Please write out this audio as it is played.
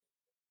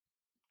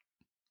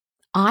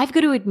I've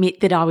got to admit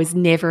that I was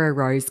never a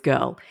rose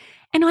girl.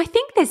 And I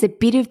think there's a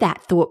bit of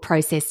that thought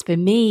process for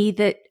me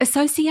that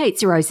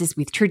associates roses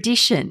with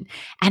tradition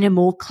and a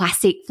more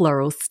classic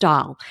floral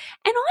style.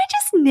 And I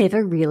just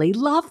never really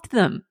loved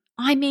them.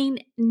 I mean,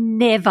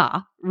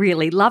 never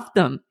really loved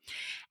them.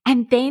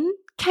 And then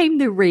came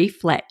the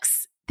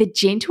reflex, the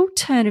gentle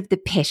turn of the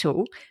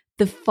petal,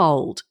 the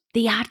fold,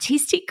 the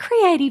artistic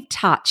creative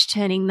touch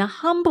turning the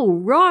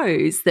humble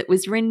rose that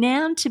was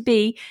renowned to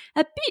be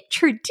a bit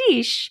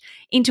tradish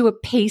into a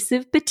piece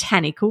of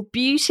botanical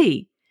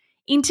beauty.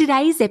 In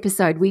today's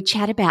episode, we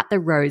chat about the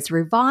rose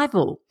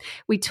revival.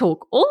 We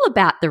talk all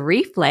about the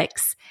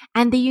reflex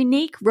and the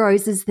unique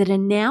roses that are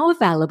now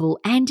available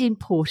and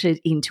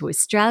imported into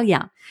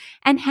Australia,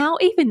 and how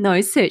even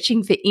those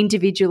searching for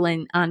individual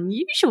and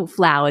unusual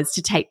flowers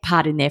to take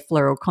part in their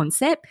floral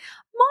concept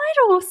might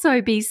also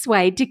be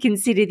swayed to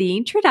consider the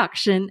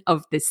introduction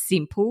of the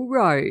simple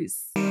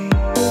rose.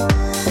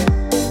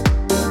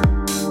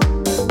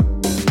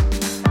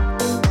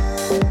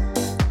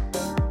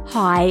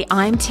 Hi,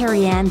 I'm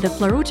Terry Ann, the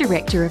Floral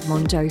Director of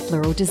Mondo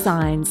Floral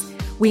Designs.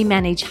 We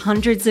manage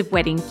hundreds of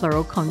wedding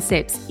floral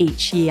concepts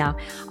each year.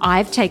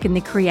 I've taken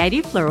the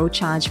creative floral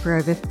charge for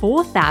over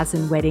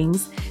 4,000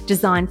 weddings,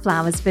 designed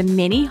flowers for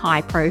many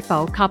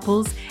high-profile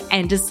couples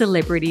and a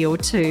celebrity or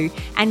two,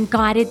 and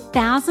guided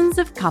thousands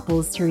of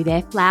couples through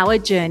their flower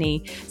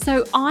journey.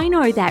 So I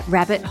know that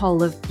rabbit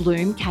hole of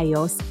bloom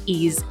chaos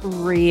is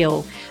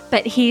real.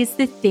 But here's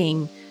the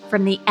thing.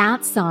 From the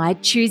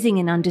outside, choosing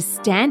and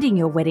understanding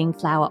your wedding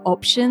flower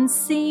options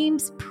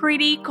seems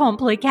pretty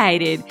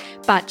complicated.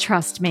 But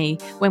trust me,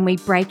 when we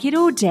break it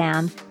all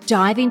down,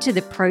 dive into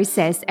the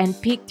process and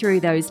pick through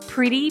those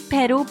pretty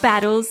petal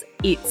battles,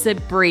 it's a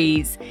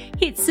breeze.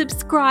 Hit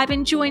subscribe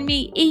and join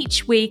me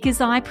each week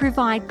as I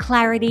provide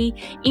clarity,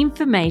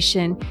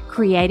 information,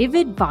 creative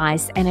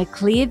advice, and a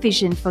clear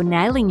vision for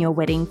nailing your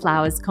wedding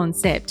flowers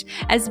concept,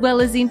 as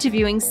well as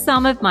interviewing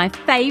some of my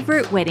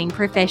favourite wedding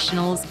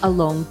professionals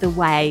along the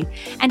way.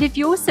 And if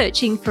you're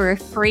searching for a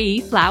free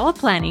flower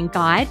planning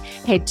guide,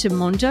 head to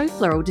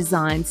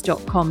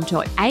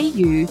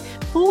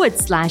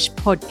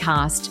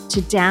mondofloraldesigns.com.au/podcast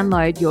to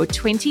download your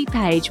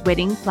 20-page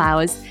wedding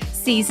flowers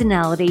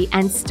seasonality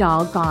and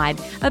style guide,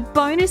 a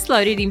bonus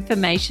loaded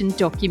information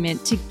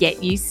document to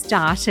get you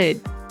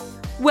started.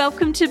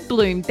 Welcome to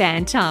Bloom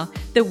Banter,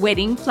 the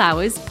Wedding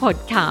Flowers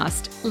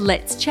podcast.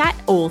 Let's chat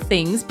all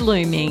things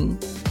blooming.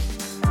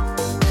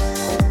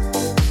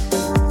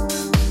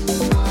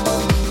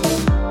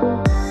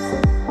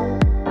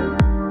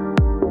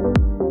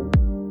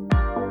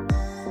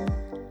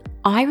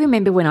 I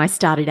remember when I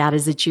started out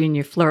as a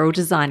junior floral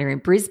designer in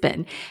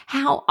Brisbane,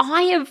 how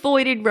I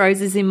avoided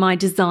roses in my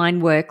design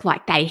work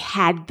like they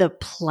had the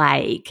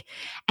plague.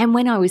 And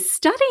when I was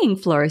studying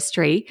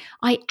floristry,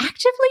 I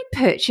actively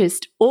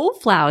purchased all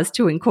flowers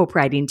to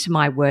incorporate into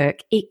my work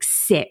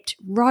except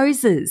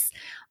roses.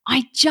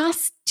 I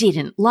just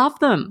didn't love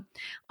them.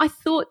 I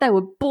thought they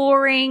were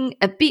boring,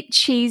 a bit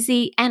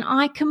cheesy, and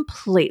I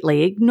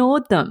completely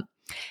ignored them.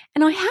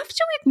 And I have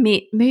to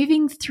admit,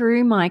 moving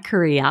through my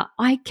career,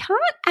 I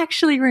can't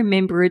actually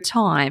remember a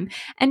time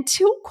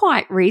until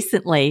quite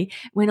recently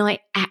when I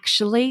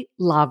actually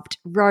loved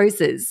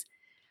roses.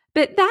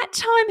 But that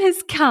time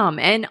has come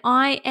and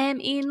I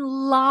am in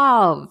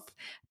love,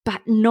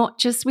 but not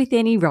just with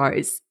any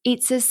rose.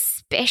 It's a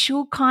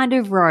special kind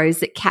of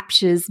rose that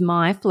captures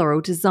my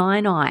floral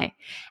design eye.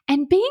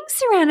 And being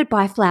surrounded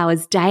by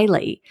flowers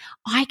daily,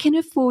 I can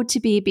afford to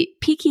be a bit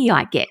picky,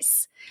 I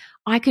guess.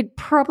 I could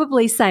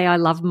probably say I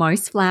love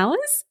most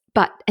flowers,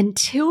 but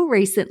until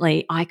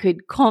recently, I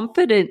could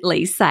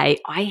confidently say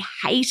I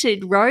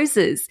hated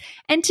roses.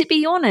 And to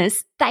be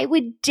honest, they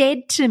were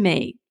dead to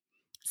me.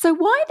 So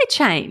why the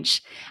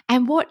change?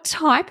 And what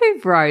type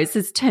of rose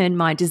has turned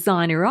my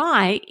designer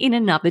eye in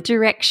another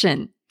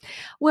direction?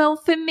 Well,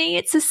 for me,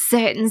 it's a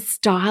certain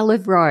style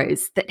of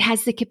rose that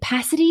has the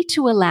capacity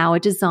to allow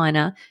a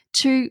designer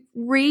to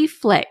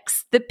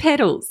reflex the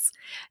petals.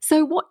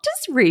 So what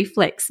does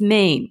reflex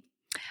mean?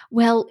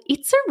 Well,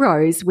 it's a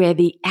rose where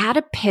the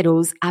outer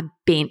petals are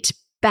bent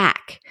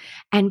back.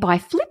 And by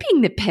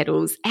flipping the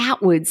petals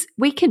outwards,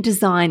 we can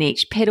design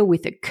each petal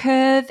with a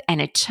curve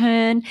and a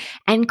turn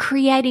and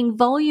creating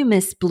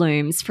voluminous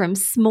blooms from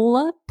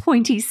smaller,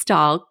 pointy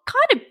style,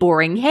 kind of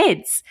boring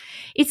heads.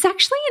 It's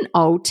actually an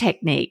old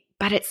technique,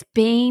 but it's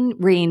been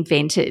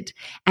reinvented.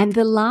 And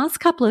the last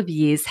couple of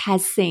years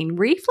has seen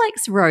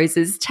reflex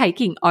roses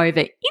taking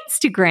over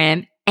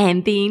Instagram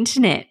and the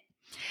internet.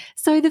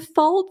 So the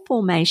fold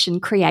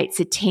formation creates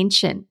a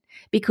tension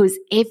because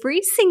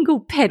every single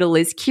petal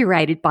is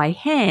curated by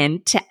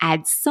hand to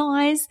add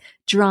size,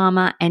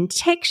 drama, and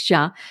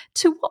texture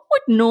to what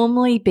would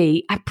normally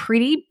be a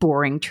pretty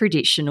boring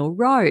traditional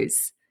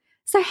rose.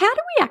 So how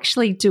do we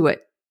actually do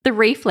it? The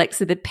reflex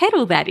of the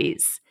petal, that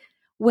is.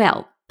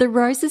 Well, the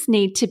roses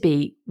need to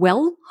be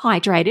well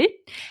hydrated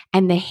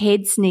and the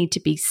heads need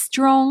to be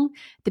strong,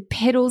 the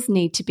petals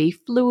need to be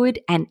fluid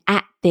and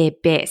at their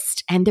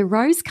best, and the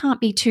rose can't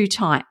be too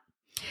tight.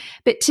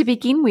 But to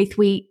begin with,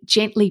 we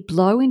gently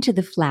blow into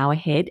the flower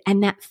head,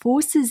 and that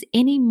forces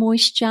any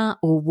moisture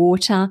or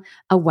water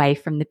away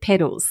from the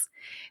petals.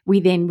 We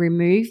then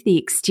remove the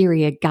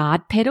exterior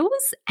guard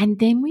petals, and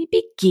then we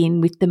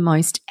begin with the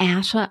most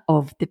outer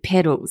of the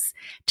petals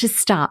to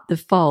start the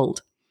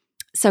fold.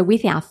 So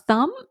with our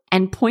thumb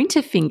and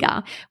pointer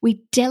finger,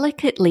 we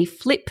delicately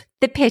flip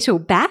the petal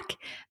back,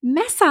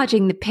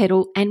 massaging the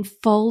petal and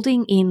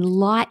folding in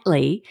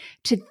lightly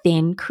to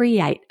then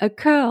create a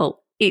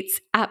curl.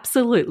 It's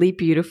absolutely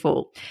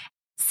beautiful.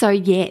 So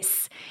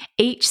yes,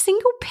 each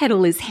single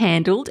petal is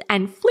handled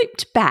and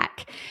flipped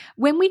back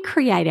when we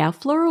create our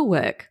floral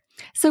work.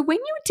 So when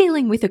you're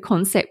dealing with a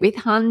concept with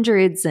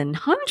hundreds and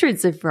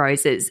hundreds of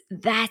roses,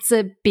 that's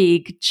a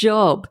big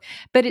job,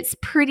 but it's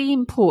pretty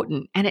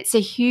important, and it's a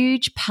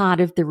huge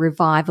part of the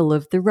revival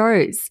of the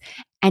rose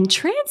and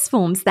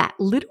transforms that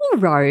little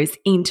rose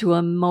into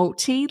a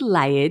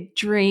multi-layered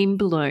dream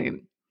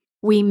bloom.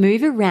 We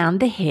move around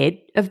the head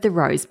of the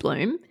rose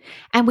bloom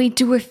and we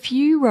do a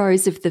few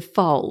rows of the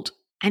fold,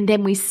 and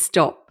then we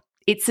stop.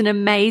 It's an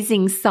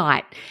amazing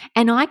sight,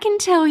 and I can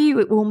tell you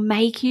it will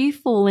make you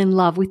fall in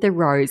love with the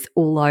rose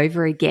all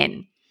over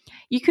again.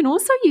 You can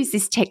also use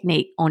this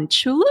technique on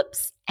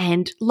tulips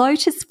and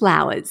lotus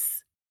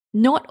flowers.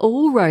 Not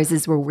all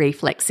roses will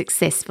reflex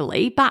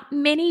successfully, but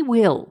many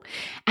will.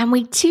 And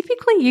we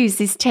typically use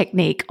this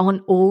technique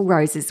on all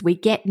roses we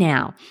get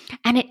now,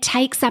 and it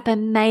takes up a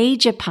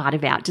major part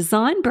of our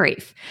design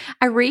brief.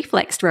 A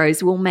reflexed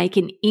rose will make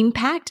an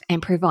impact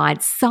and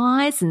provide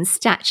size and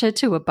stature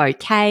to a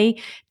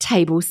bouquet,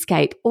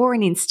 tablescape, or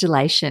an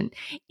installation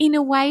in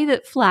a way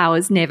that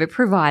flowers never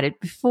provided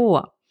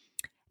before.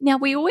 Now,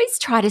 we always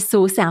try to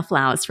source our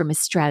flowers from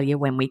Australia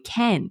when we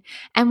can,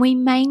 and we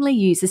mainly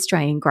use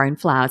Australian-grown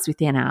flowers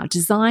within our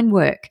design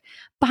work.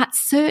 But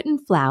certain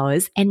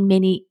flowers and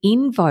many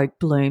in vogue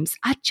blooms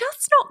are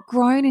just not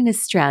grown in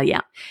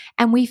Australia,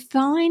 and we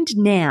find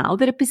now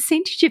that a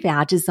percentage of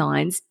our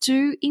designs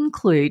do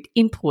include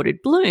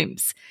imported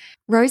blooms.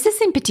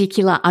 Roses in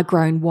particular are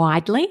grown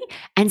widely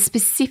and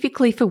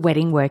specifically for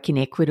wedding work in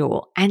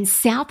Ecuador, and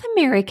South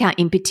America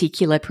in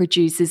particular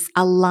produces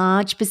a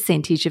large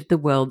percentage of the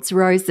world's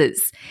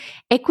roses.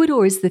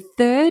 Ecuador is the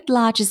third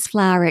largest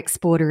flower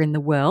exporter in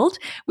the world,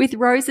 with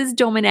roses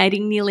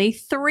dominating nearly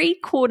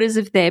 3/4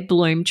 of their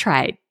bloom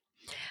trade.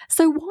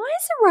 So why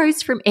is a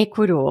rose from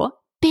Ecuador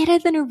better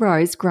than a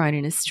rose grown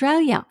in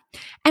Australia?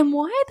 And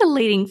why are the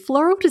leading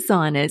floral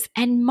designers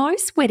and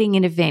most wedding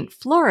and event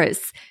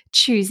florists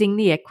choosing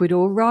the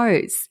Ecuador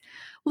rose?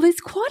 Well, there's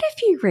quite a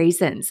few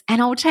reasons,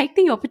 and I'll take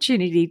the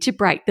opportunity to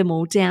break them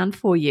all down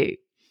for you.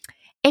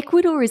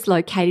 Ecuador is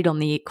located on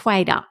the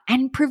equator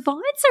and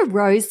provides a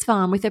rose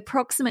farm with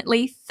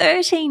approximately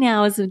 13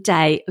 hours a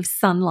day of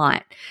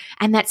sunlight,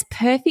 and that's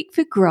perfect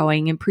for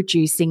growing and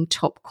producing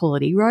top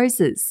quality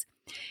roses.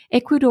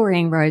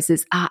 Ecuadorian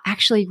roses are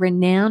actually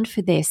renowned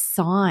for their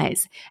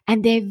size,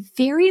 and they're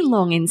very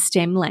long in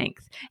stem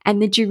length,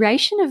 and the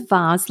duration of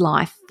vase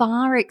life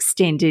far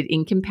extended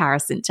in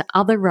comparison to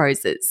other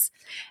roses.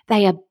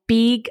 They are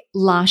big,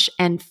 lush,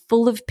 and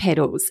full of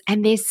petals,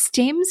 and their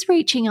stems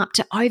reaching up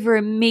to over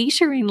 1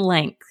 metre in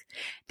length.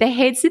 The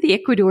heads of the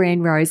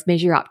Ecuadorian rose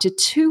measure up to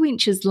 2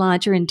 inches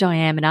larger in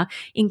diameter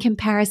in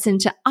comparison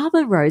to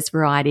other rose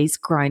varieties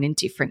grown in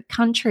different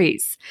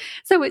countries.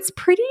 So it's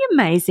pretty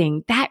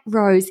amazing that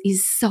rose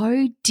is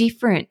so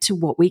different to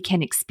what we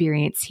can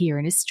experience here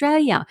in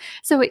Australia.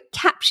 So it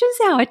captures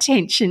our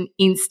attention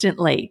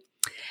instantly.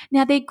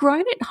 Now, they're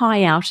grown at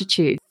high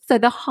altitude, so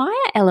the higher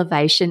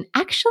elevation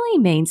actually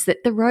means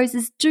that the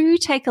roses do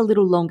take a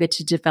little longer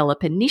to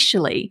develop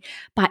initially,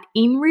 but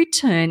in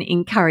return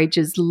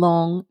encourages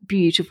long,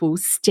 beautiful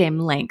stem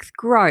length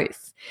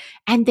growth.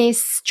 And their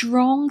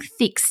strong,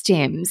 thick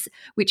stems,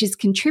 which has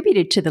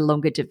contributed to the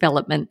longer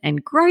development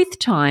and growth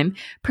time,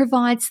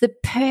 provides the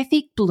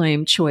perfect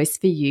bloom choice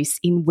for use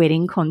in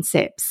wedding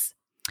concepts.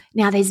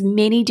 Now, there's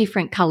many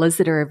different colours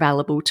that are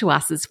available to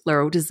us as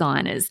floral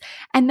designers,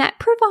 and that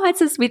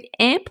provides us with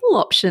ample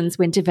options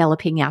when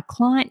developing our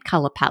client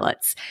colour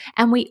palettes.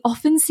 And we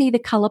often see the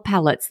colour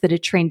palettes that are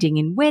trending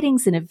in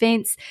weddings and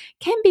events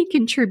can be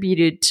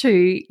contributed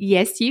to,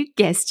 yes, you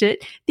guessed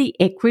it, the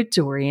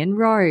Ecuadorian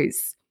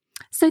rose.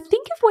 So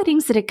think of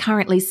weddings that are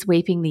currently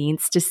sweeping the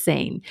Insta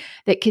scene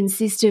that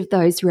consist of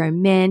those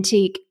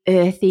romantic,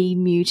 earthy,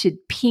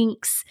 muted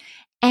pinks,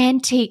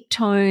 antique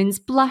tones,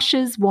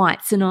 blushes,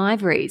 whites and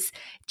ivories.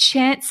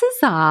 Chances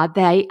are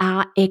they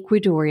are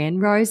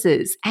Ecuadorian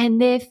roses, and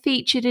they're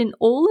featured in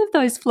all of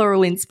those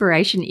floral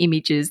inspiration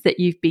images that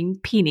you've been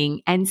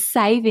pinning and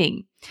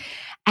saving.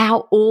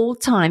 Our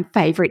all-time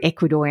favourite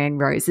Ecuadorian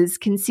roses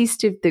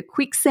consist of the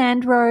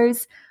quicksand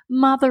rose,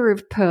 mother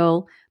of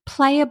pearl,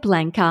 playa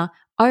blanca,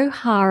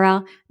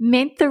 O'Hara,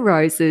 Mentha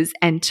roses,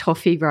 and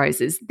Toffee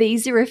roses.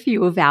 These are a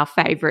few of our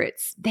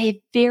favourites. They're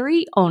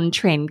very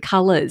on-trend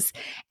colours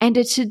and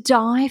a to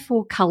die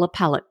for colour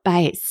palette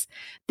base.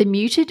 The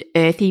muted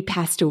earthy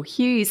pastel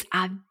hues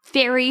are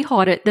very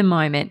hot at the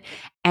moment,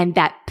 and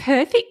that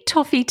perfect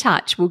toffee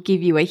touch will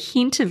give you a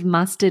hint of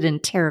mustard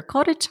and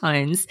terracotta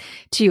tones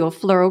to your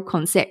floral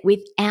concept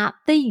without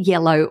the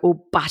yellow or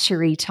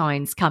buttery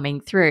tones coming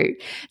through.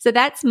 So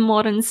that's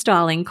modern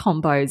styling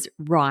combos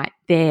right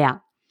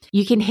there.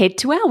 You can head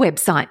to our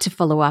website to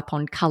follow up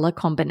on colour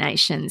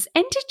combinations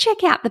and to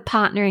check out the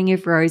partnering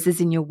of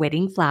roses in your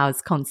wedding flowers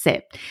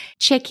concept.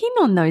 Check in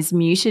on those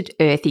muted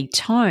earthy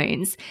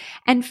tones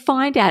and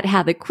find out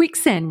how the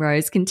quicksand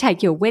rose can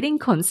take your wedding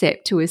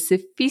concept to a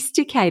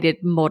sophisticated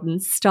modern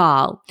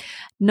style.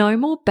 No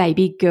more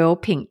baby girl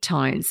pink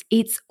tones.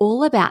 It's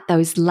all about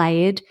those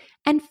layered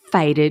and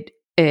faded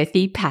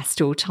earthy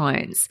pastel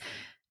tones.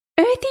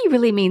 Earthy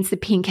really means the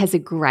pink has a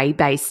grey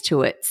base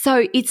to it,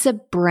 so it's a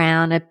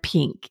browner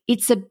pink.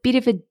 It's a bit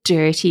of a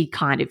dirty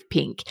kind of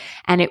pink,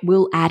 and it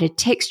will add a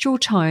textural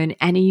tone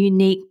and a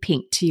unique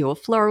pink to your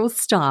floral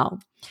style.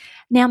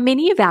 Now,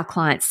 many of our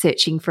clients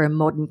searching for a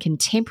modern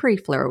contemporary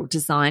floral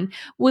design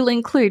will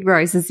include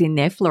roses in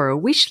their floral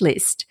wish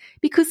list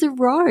because a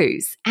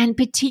rose, and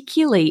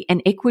particularly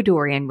an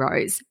Ecuadorian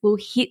rose, will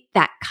hit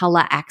that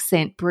colour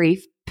accent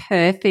brief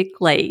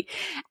perfectly.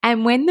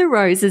 And when the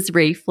rose is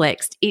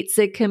reflexed, it's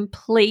a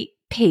complete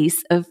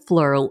piece of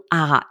floral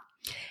art.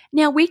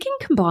 Now, we can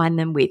combine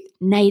them with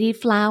native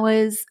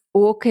flowers,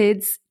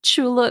 orchids,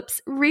 tulips,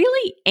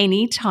 really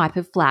any type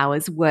of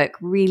flowers work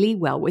really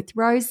well with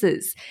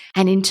roses.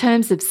 And in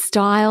terms of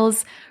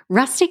styles,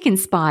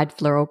 rustic-inspired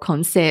floral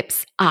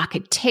concepts,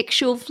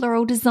 architectural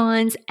floral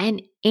designs,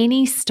 and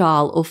any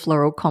style or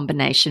floral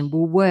combination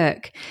will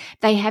work.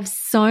 They have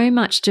so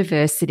much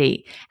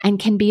diversity and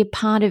can be a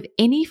part of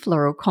any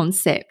floral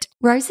concept.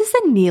 Roses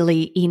are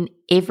nearly in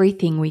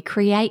everything we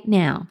create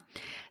now.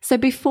 So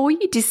before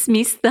you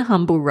dismiss the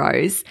humble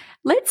rose,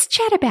 let's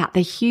chat about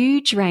the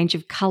huge range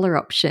of colour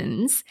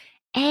options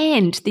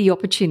and the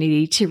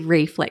opportunity to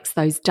reflex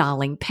those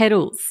darling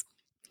petals.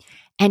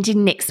 And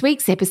in next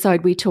week's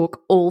episode, we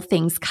talk all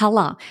things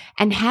colour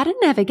and how to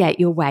navigate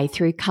your way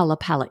through colour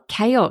palette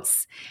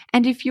chaos.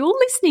 And if you're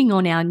listening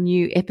on our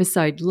new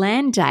episode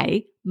Land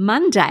Day,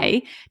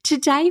 Monday,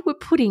 today we're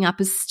putting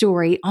up a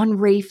story on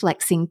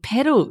reflexing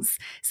petals.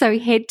 So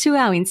head to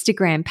our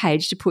Instagram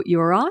page to put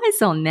your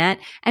eyes on that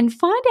and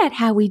find out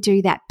how we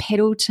do that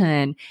petal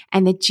turn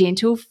and the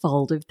gentle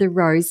fold of the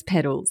rose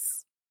petals.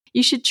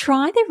 You should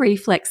try the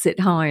reflex at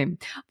home.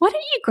 Why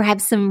don't you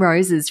grab some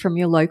roses from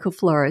your local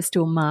florist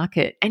or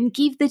market and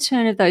give the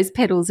turn of those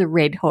petals a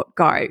red hot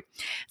go.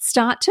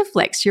 Start to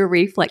flex your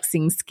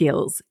reflexing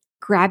skills.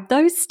 Grab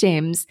those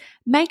stems,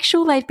 make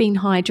sure they've been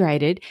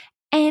hydrated,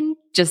 and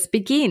just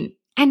begin.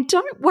 And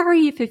don't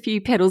worry if a few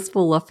petals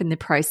fall off in the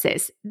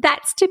process.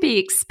 That's to be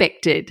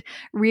expected.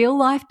 Real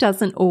life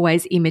doesn't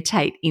always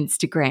imitate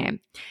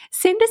Instagram.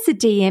 Send us a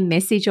DM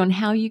message on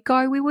how you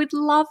go. We would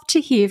love to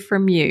hear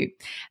from you.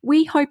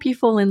 We hope you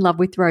fall in love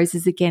with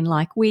roses again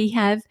like we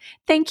have.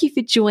 Thank you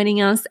for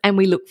joining us, and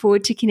we look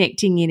forward to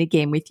connecting in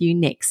again with you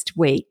next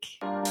week.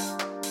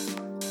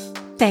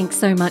 Thanks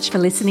so much for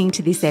listening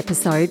to this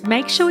episode.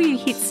 Make sure you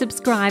hit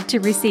subscribe to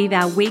receive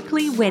our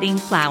weekly wedding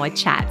flower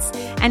chats.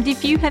 And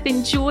if you have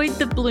enjoyed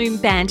the Bloom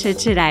banter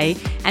today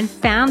and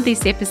found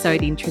this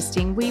episode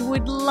interesting, we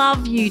would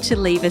love you to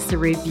leave us a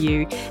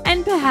review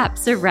and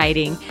perhaps a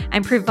rating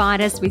and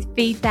provide us with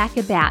feedback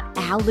about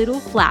our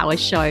little flower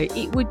show.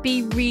 It would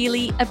be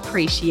really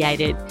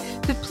appreciated.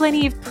 For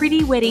plenty of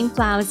pretty wedding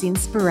flowers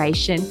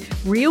inspiration,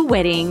 real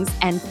weddings,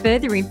 and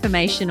further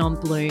information on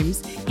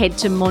blooms, head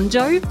to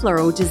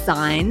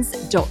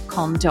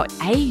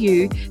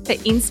mondofloraldesigns.com.au for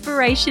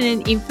inspiration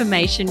and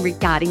information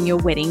regarding your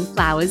wedding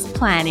flowers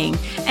planning.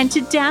 And to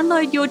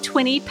download your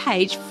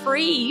 20-page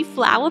free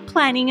flower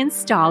planning and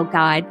style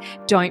guide,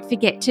 don't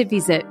forget to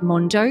visit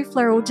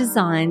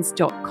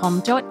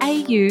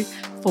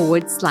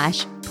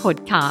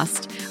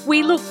mondofloraldesigns.com.au/podcast.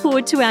 We look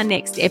forward to our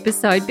next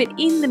episode, but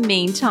in the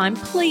meantime,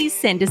 please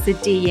send us a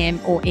DM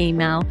or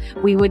email.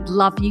 We would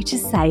love you to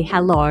say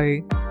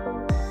hello.